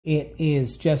It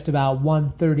is just about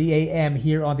 1:30 a.m.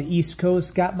 here on the East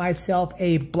Coast. Got myself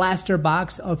a blaster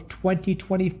box of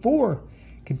 2024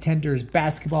 Contenders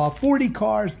basketball 40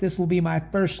 cards. This will be my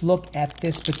first look at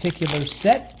this particular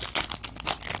set.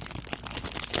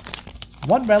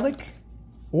 One relic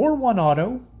or one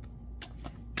auto.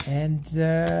 And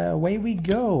away we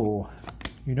go.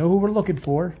 You know who we're looking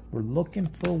for. We're looking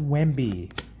for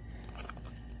Wemby.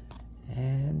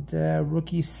 And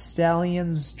rookie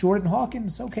Stallions, Jordan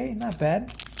Hawkins. Okay, not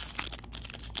bad.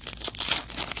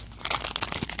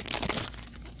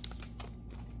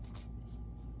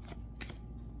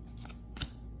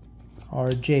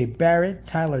 R.J. Barrett,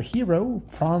 Tyler Hero,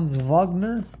 Franz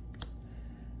Wagner.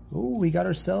 Oh, we got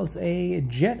ourselves a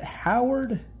Jet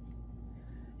Howard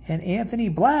and Anthony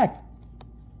Black.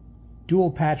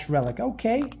 Dual patch relic.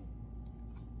 Okay.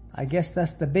 I guess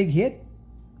that's the big hit.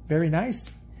 Very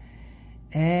nice.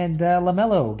 And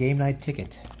LaMelo, game night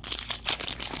ticket.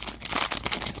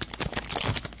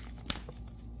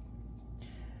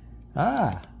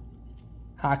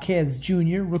 Jaquez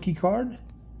Jr., rookie card.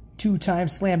 Two-time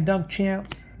slam dunk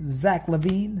champ, Zach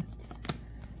LaVine.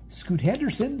 Scoot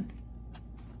Henderson.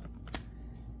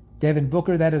 Devin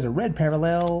Booker, that is a red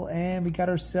parallel. And we got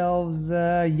ourselves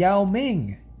Yao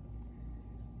Ming.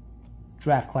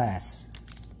 Draft class.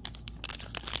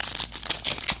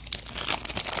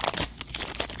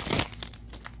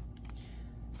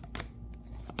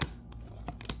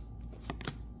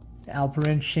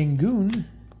 Alperen Şengün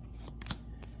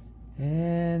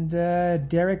and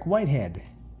Derek Whitehead.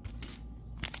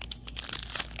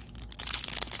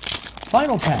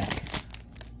 Final pack.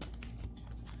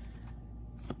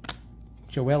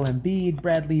 Joel Embiid,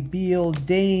 Bradley Beal,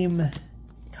 Dame,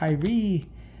 Kyrie,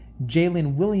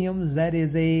 Jalen Williams. That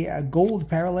is a gold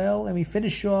parallel. And we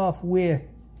finish off with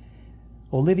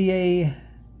Olivier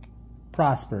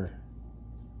Prosper.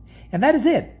 And that is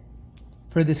it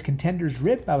for this Contenders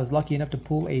rip. I was lucky enough to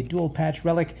pull a dual patch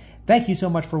relic. Thank you so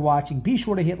much for watching. Be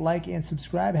sure to hit like and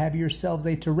subscribe. Have yourselves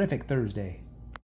a terrific Thursday.